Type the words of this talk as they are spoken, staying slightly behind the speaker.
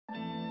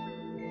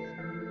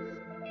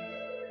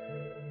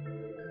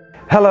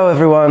Hello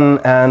everyone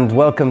and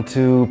welcome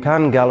to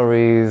Pan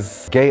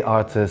Gallery's Gay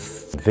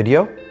Artists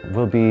video.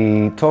 We'll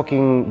be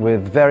talking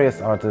with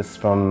various artists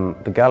from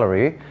the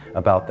gallery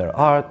about their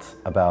art,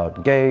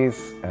 about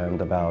gays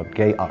and about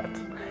gay art.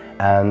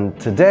 And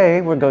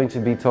today we're going to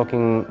be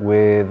talking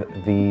with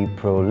the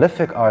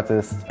prolific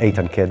artist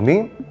Eitan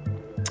Kedmy,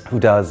 who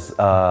does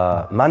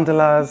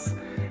mandalas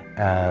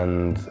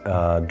and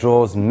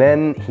draws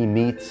men he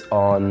meets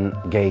on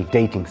gay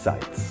dating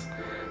sites.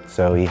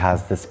 So he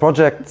has this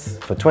project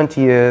for 20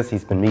 years,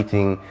 he's been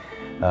meeting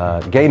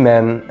gay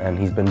men and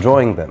he's been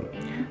drawing them.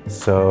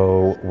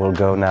 So we'll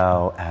go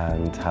now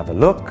and have a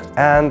look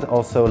and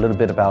also a little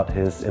bit about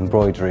his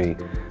embroidery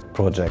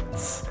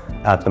projects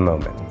at the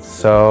moment.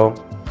 So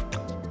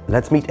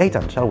let's meet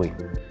Eitan, shall we?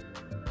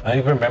 I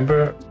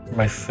remember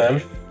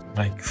myself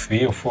like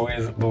 3 or 4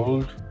 years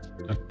old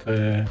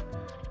that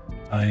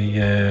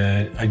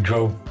I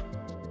drew.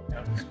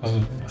 It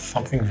was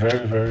something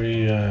very,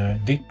 very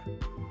deep.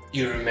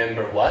 You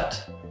remember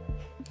what?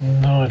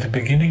 No, at the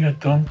beginning I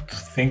don't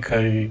think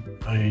I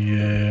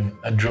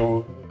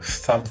drew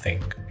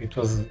something. It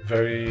was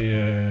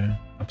very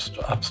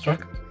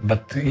abstract.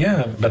 But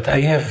yeah, but I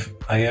have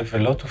a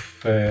lot of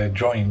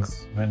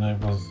drawings when I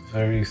was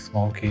very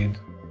small kid.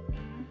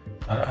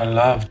 I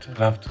loved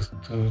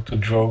to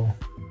draw.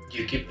 Do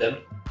you keep them?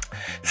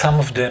 Some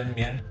of them,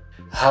 yeah.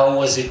 How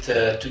was it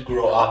to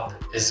grow up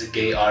as a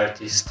gay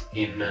artist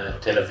in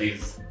Tel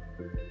Aviv?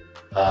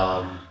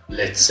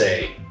 Let's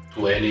say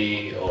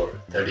 20 or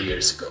 30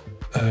 years ago.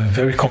 A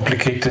very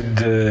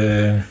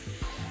complicated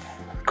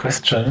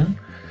question,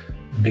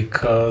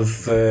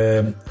 because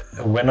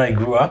when I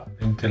grew up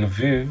in Tel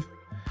Aviv,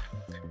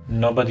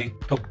 nobody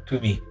talked to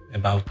me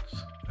about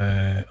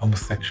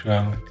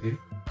homosexuality.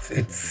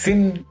 It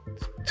seemed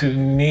to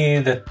me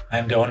that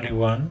I'm the only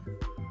one.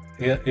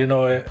 You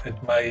know,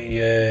 at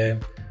my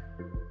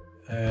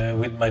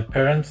with my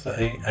parents,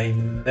 I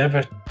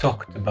never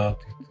talked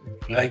about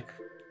it. Like,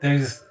 there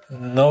is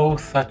no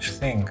such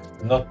thing.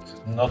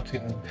 Not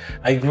in.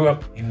 I grew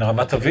up in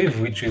Ramat Aviv,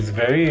 which is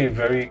very,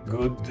 very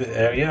good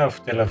area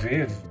of Tel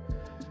Aviv,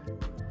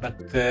 but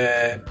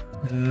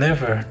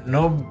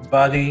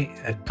nobody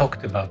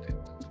talked about it.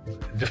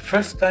 The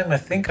first time I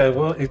think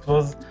it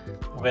was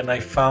when I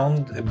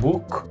found a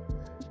book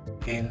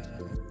in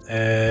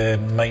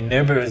my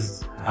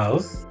neighbor's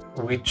house,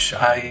 which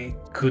I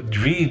could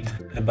read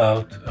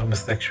about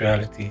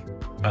homosexuality,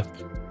 but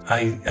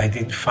I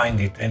didn't find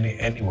it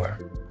anywhere.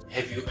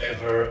 Have you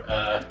ever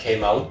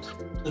came out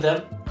to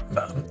them?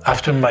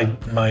 After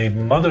my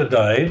mother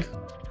died,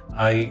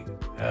 I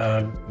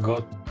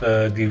got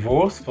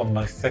divorced from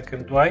my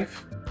second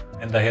wife,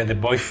 and I had a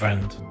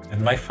boyfriend.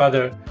 And my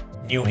father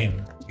knew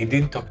him. He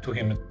didn't talk to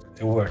him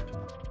a word.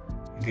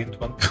 He didn't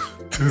want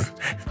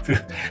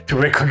to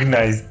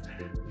recognize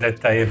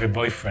that I have a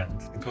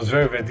boyfriend. It was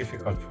very, very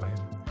difficult for him.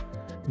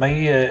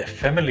 My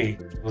family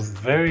was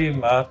very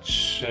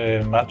much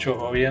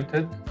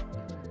macho-oriented.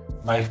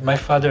 My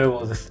father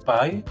was a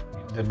spy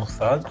in the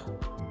Mossad,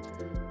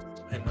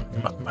 and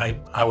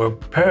our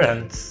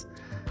parents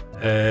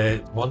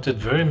wanted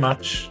very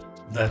much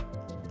that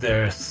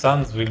their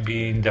sons will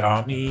be in the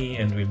army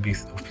and will be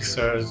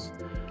officers.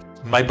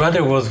 My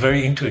brother was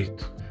very into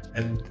it,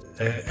 and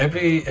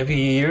every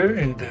year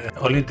in the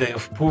holiday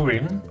of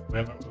Purim,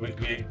 when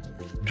we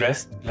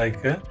dressed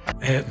like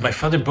my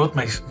father bought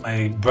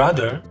my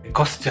brother a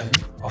costume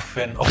of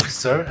an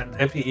officer, and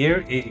every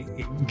year he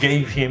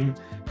gave him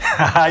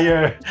a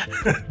higher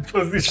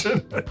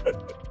position.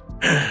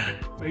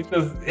 So it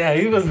was, yeah,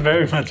 he was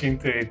very much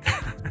into it.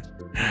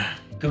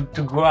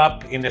 To grow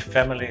up in a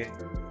family,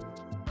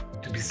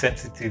 to be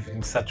sensitive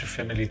in such a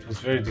family, it was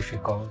very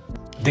difficult.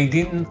 They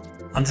didn't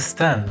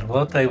understand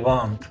what I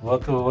want,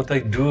 what I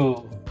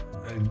do.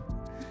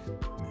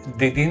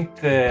 They didn't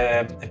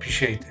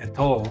appreciate at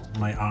all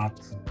my art.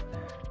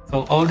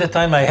 So all the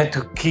time I had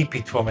to keep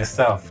it for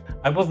myself.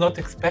 I was not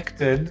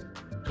expected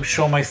to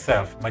show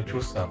myself, my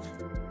true self.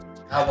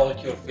 How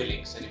about your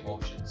feelings and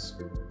emotions?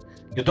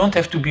 You don't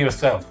have to be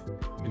yourself.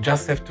 You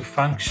just have to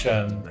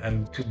function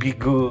and to be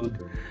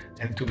good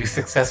and to be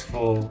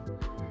successful.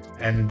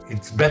 And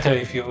it's better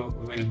if you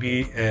will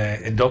be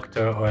a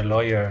doctor or a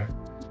lawyer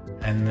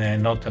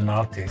and not an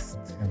artist,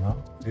 you know.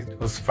 It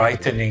was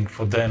frightening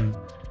for them.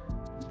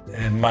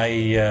 And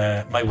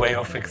my way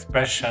of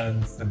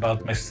expressions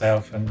about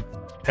myself and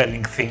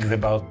telling things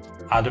about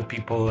other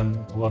people and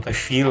what I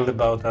feel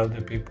about other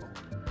people.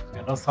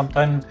 You know,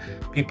 sometimes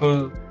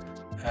people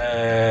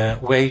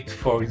wait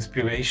for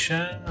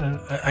inspiration.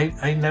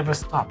 I never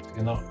stopped,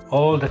 you know.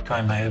 All the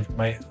time I have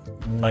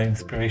my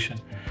inspiration.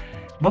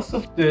 Most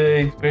of the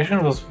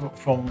inspiration was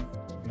from,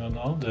 you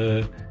know,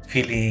 the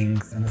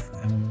feelings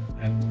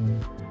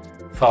and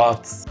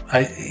thoughts.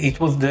 It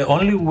was the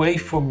only way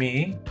for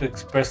me to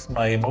express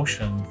my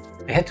emotions.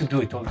 I had to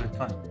do it all the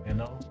time, you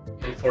know.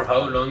 And for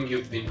how long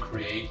you've been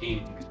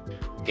creating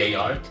gay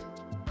art?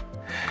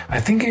 I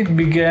think it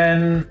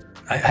began,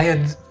 I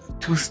had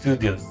 2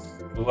 studios.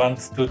 One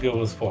studio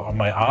was for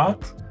my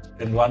art,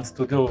 and one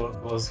studio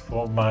was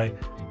for my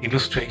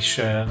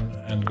illustration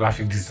and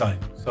graphic design.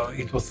 So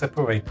it was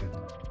separated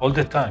all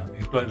the time.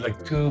 It was like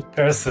two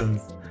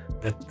persons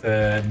that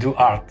do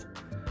art.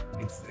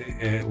 It's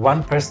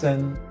one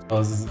person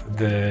was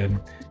the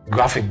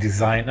graphic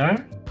designer,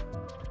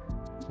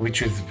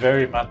 which is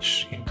very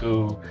much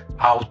into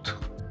out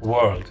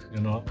world,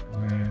 you know,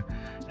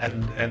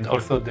 and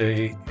also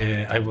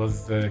I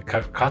was a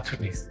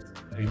cartoonist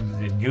in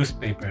the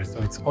newspaper, so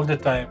it's all the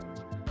time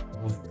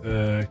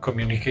with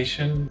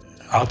communication,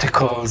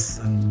 articles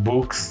and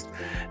books,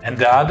 and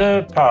the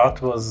other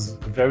part was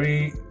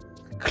very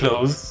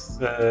close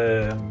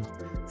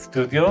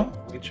studio,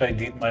 which I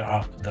did my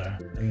art there.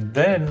 And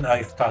then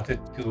I started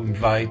to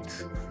invite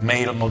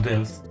male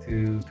models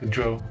to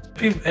draw.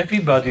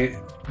 Everybody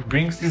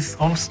brings his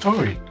own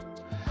story.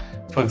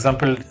 For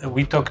example,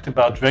 we talked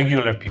about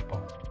regular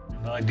people. You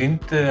know,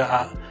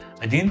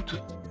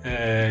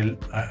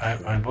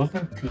 I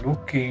wasn't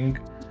looking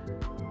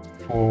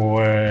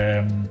for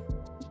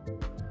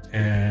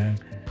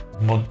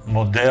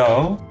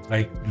model,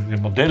 like the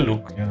model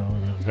look, you know,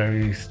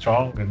 very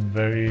strong and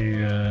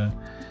very.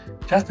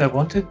 Just I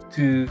wanted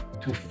to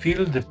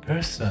feel the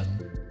person.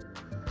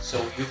 So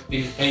you've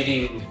been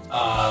painting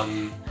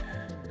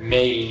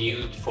male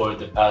nude for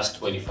the past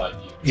 25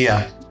 years.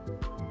 Yeah,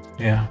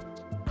 yeah.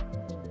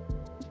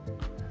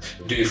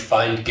 Do you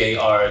find gay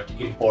art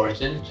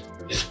important?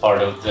 Is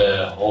part of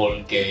the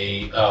whole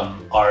gay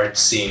art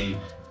scene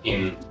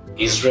in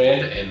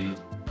Israel and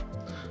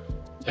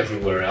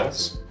everywhere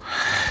else?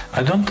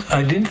 I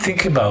didn't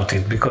think about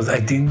it because I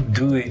didn't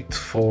do it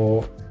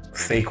for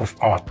sake of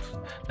art.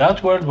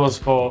 That word was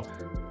for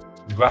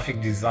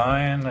graphic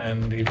design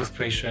and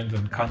illustrations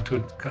and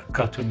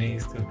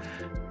cartoonists.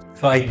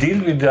 So I deal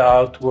with the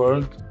art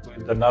world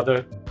with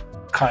another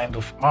kind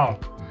of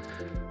art.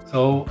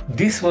 So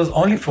this was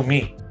only for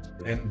me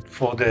and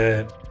for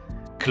the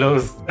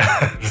closed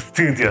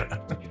studio.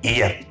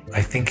 Yeah,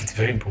 I think it's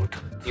very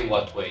important. In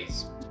what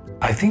ways?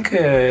 I think,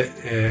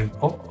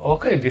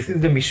 okay, this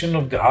is the mission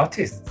of the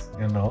artists,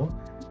 you know,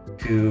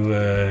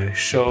 to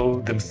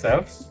show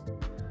themselves,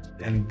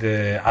 and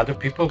other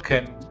people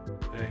can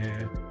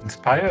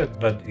inspired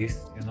by this,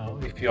 you know.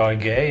 If you are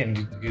gay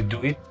and you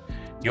do it,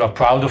 you are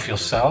proud of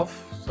yourself,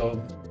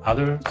 so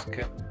others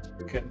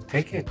can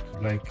take it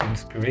like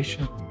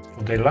inspiration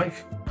for their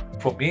life.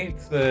 For me,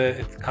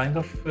 it's kind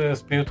of a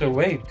spiritual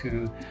way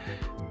to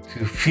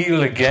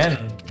feel again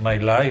my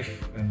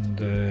life and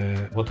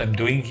what I'm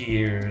doing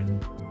here,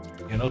 and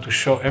you know, to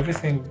show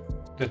everything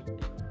that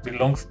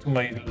belongs to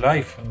my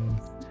life and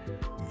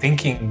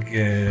thinking,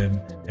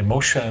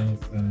 emotions,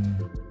 and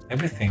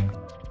everything.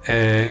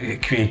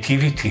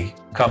 Creativity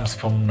comes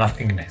from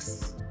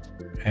nothingness,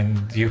 and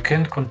you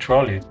can't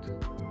control it.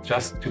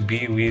 Just to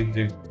be with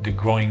the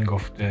growing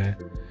of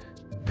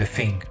the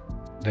thing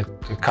that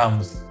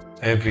comes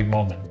every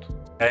moment.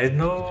 I had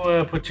no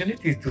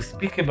opportunity to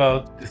speak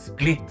about the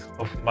split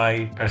of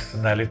my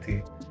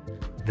personality.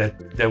 That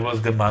there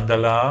was the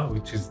mandala,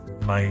 which is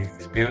my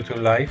spiritual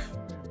life,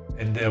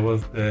 and there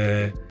was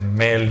the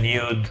male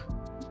nude,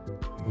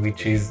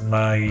 which is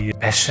my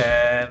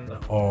passion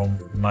or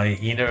my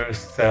inner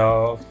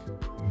self,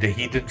 the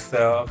hidden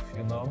self,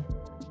 you know.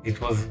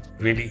 It was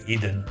really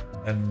hidden,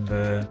 and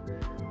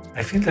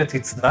I feel that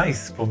it's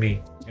nice for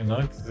me, you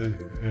know,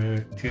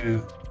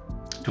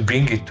 to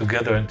bring it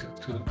together and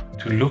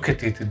to look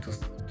at it and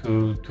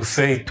to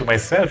say to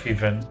myself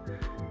even,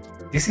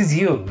 this is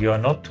you, you are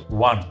not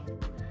one.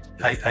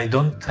 I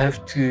don't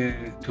have to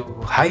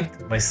hide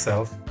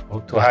myself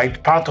or to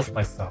hide part of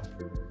myself,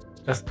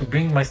 just to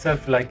bring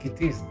myself like it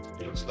is.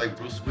 It looks like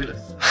Bruce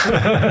Willis.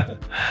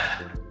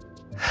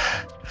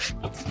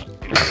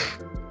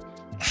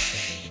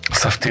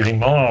 הוספתי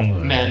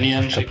רימון,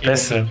 מעניין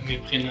פסל.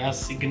 מבחינה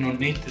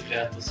סגנונית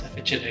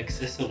והתוספת של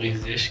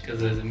האקססוריז יש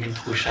כזה איזה מין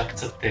תחושה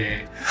קצת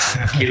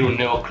כאילו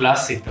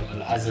נאו-קלאסית,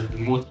 אבל אז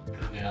הדמות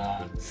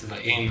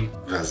והצבעים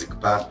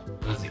והזקפה.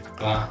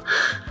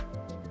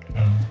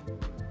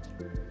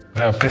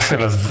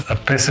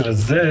 והפסל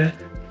הזה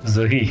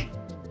זו היא,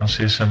 מה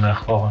שיש שם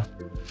מאחורה.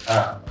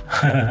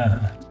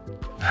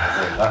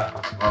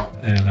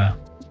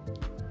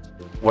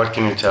 What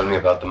can you tell me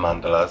about the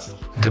mandalas?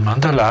 The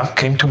mandala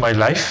came to my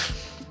life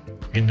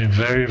in a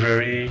very,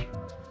 very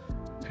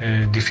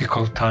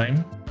difficult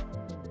time.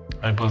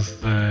 I was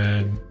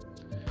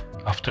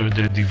after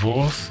the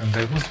divorce, and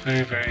I was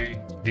very, very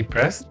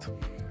depressed.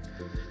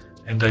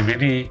 And I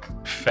really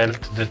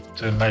felt that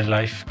my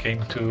life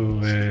came to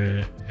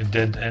a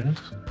dead end.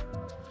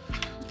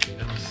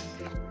 And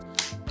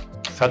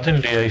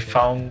suddenly I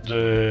found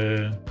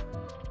the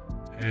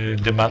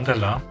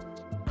mandala.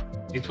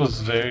 It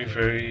was very,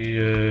 very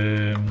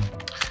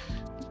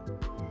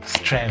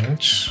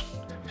strange.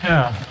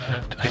 Yeah,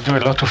 I do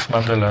a lot of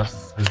mandalas,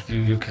 as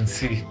you can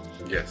see.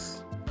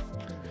 Yes.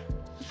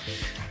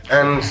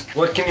 And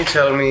what can you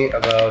tell me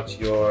about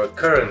your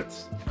current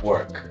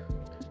work?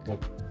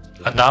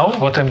 Now,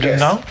 what I'm doing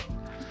Yes. now?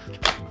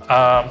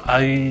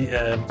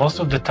 Most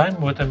of the time,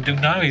 what I'm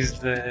doing now is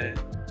the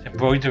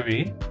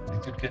embroidery,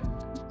 as you can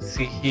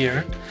see here.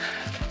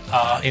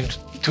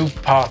 two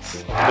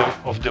parts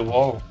of the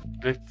wall.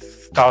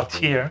 Let's start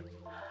here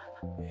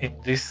in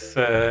this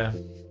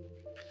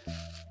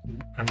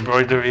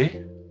embroidery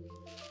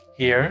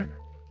here.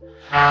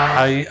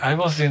 I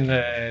was in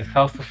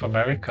south of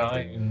America,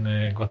 in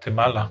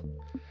Guatemala,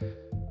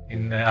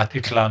 in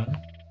Atitlan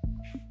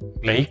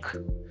Lake.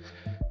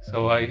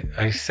 So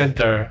I sat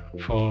there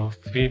for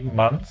 3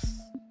 months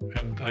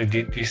and I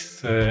did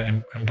this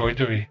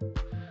embroidery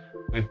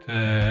with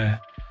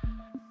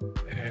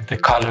the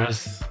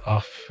colors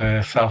of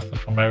South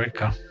of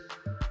America.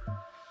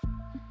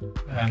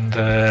 And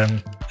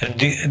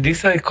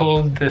this I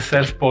called the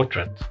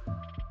self-portrait.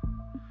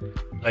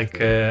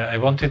 Like I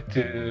wanted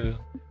to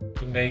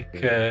make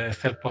a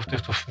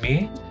self-portrait of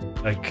me,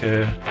 like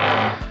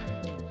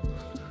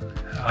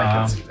I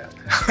can see that.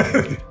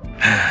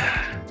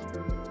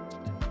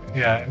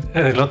 yeah,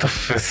 a lot of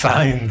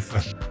signs.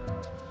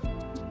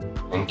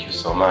 Thank you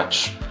so much.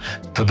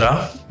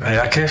 תודה,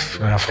 היה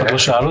כיף, אף אחד לא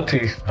שאל אותי,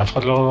 אף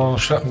אחד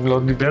לא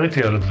דיבר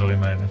איתי על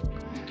הדברים האלה.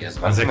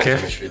 אז זה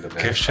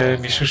כיף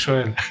שמישהו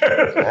שואל.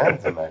 כן,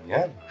 זה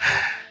מעניין.